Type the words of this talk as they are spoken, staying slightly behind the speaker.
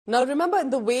Now remember,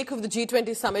 in the wake of the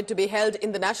G20 summit to be held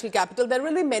in the national capital, there are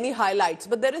really many highlights,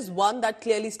 but there is one that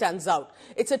clearly stands out.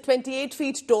 It's a 28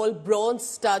 feet tall bronze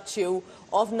statue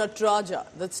of Nataraja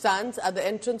that stands at the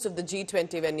entrance of the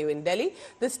G20 venue in Delhi.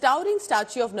 This towering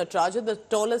statue of Nataraja, the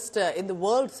tallest in the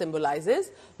world, symbolises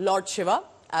Lord Shiva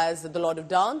as the Lord of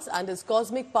Dance and his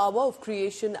cosmic power of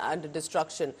creation and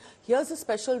destruction. Here's a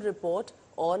special report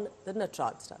on the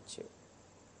Nataraja statue.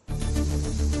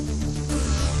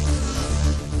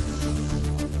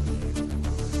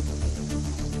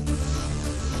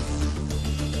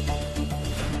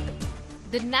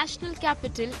 The national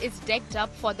capital is decked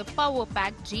up for the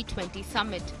power-packed G20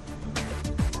 summit.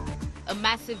 A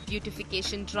massive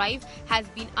beautification drive has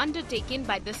been undertaken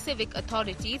by the civic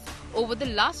authorities over the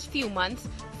last few months,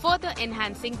 further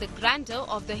enhancing the grandeur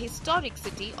of the historic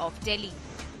city of Delhi.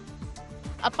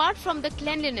 Apart from the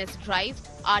cleanliness drive,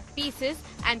 art pieces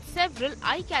and several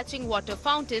eye-catching water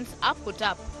fountains are put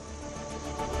up.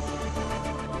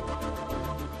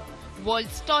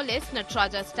 World's tallest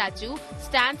Nataraja statue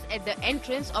stands at the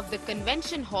entrance of the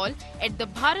convention hall at the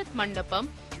Bharat Mandapam,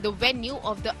 the venue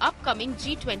of the upcoming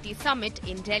G20 summit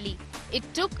in Delhi. It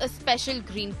took a special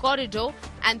green corridor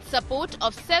and support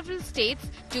of several states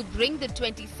to bring the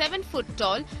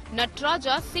 27-foot-tall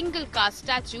Nataraja single-cast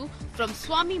statue from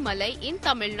Swami Malai in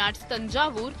Tamil Nadu's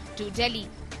Tanjavur to Delhi.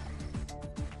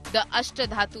 The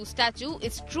Ashtadhatu statue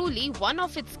is truly one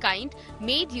of its kind,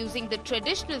 made using the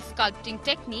traditional sculpting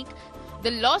technique,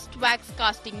 the lost wax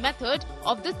casting method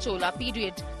of the Chola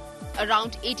period.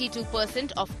 Around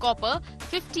 82% of copper,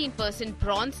 15%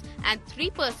 bronze and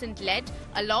 3% lead,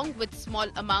 along with small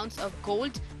amounts of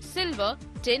gold, silver,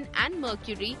 tin and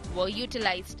mercury were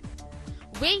utilized.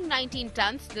 Weighing 19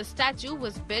 tons, the statue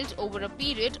was built over a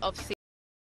period of 6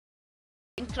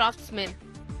 craftsmen.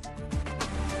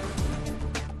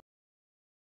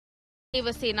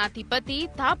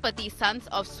 Senathipati, Thapati sons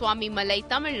of Swami Malai,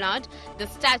 Tamil Nadu, the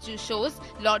statue shows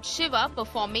Lord Shiva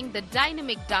performing the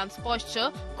dynamic dance posture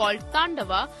called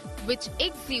Tandava, which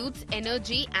exudes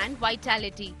energy and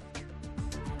vitality.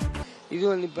 இது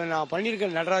இப்ப நான் பண்ணிருக்க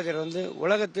நடராஜர்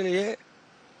உலகத்திலேயே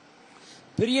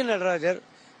பெரிய நடராஜர்.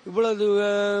 இவ்வளவு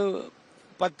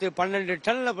 10-12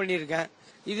 டன்ல பண்ணிருக்கேன்.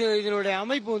 இதனுடைய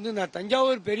அமைப்பு நான்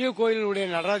தஞ்சாவூர் பெரிய கோயிலுடைய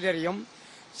நடராஜரையும்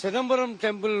சிதம்பரம்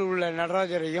டெம்பிள் உள்ள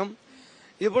நடராஜரையும்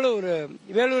இதுபோல ஒரு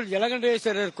வேலூர்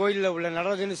ஜலகண்டேஸ்வரர் கோயிலில் உள்ள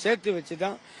நடராஜனை சேர்த்து வச்சு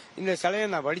தான் இந்த சிலையை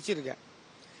நான் வடிச்சிருக்கேன்.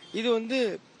 இது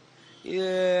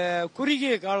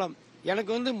குறுகிய காலம்,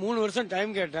 எனக்கு 3 வருஷம்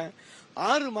டைம் கேட்டேன்.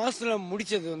 6 மாசத்துல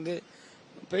முடிச்சது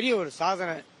பெரிய ஒரு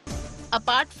சாதனை.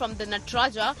 Apart from the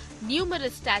Nataraja,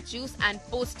 numerous statues and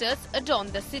posters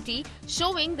adorn the city,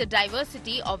 showing the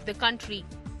diversity of the country.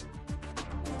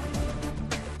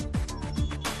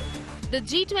 The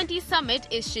G20 summit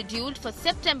is scheduled for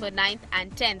September 9th and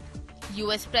 10th.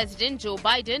 US President Joe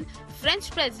Biden, French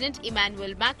President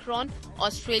Emmanuel Macron,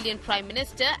 Australian Prime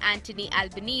Minister Anthony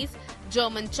Albanese,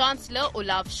 German Chancellor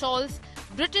Olaf Scholz,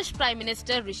 British Prime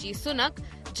Minister Rishi Sunak,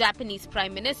 Japanese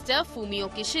Prime Minister Fumio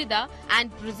Kishida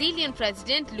and Brazilian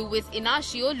President Luiz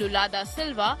Inácio Lula da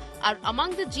Silva are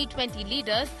among the G20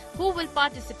 leaders who will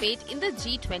participate in the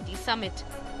G20 summit.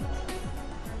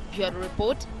 Bureau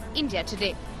Report, India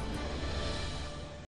Today.